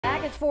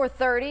Back at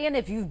 4:30, and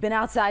if you've been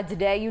outside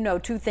today, you know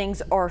two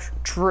things are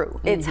true.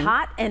 It's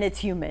hot and it's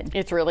humid.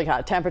 It's really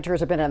hot. Temperatures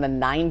have been in the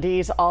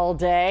 90s all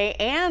day.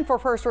 And for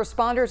first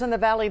responders in the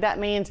valley, that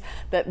means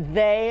that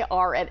they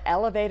are at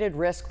elevated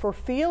risk for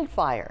field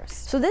fires.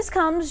 So this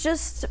comes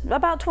just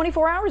about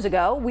 24 hours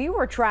ago. We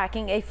were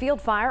tracking a field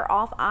fire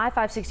off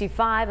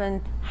I-565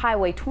 and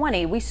Highway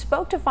 20. We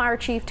spoke to Fire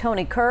Chief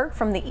Tony Kirk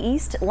from the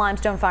East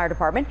Limestone Fire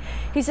Department.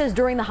 He says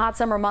during the hot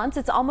summer months,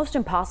 it's almost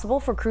impossible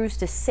for crews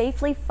to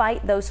safely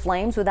fight those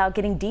flames without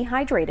getting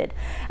dehydrated.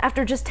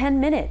 After just 10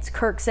 minutes,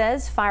 Kirk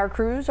says fire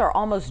crews are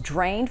almost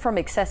drained from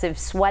excessive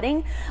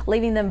sweating,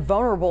 leaving them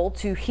vulnerable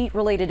to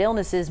heat-related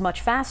illnesses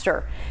much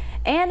faster.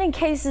 And in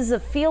cases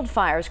of field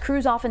fires,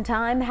 crews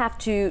oftentimes have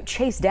to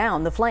chase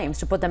down the flames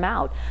to put them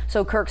out.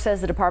 So Kirk says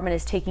the department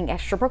is taking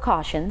extra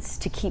precautions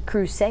to keep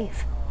crews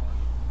safe.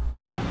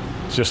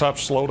 Just have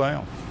to slow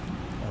down.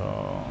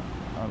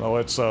 I know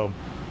it's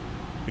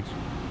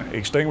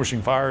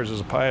extinguishing fires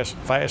is a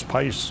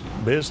fast-paced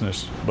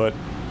business, but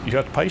you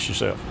have to pace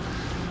yourself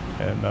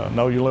and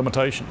know your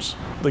limitations.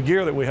 The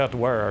gear that we have to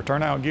wear, our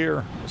turnout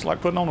gear, it's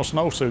like putting on a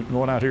snowsuit and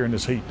going out here in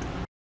this heat.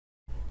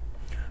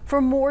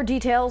 For more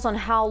details on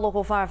how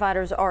local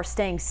firefighters are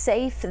staying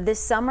safe this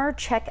summer,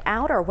 check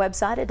out our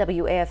website at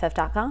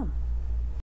WAFF.com.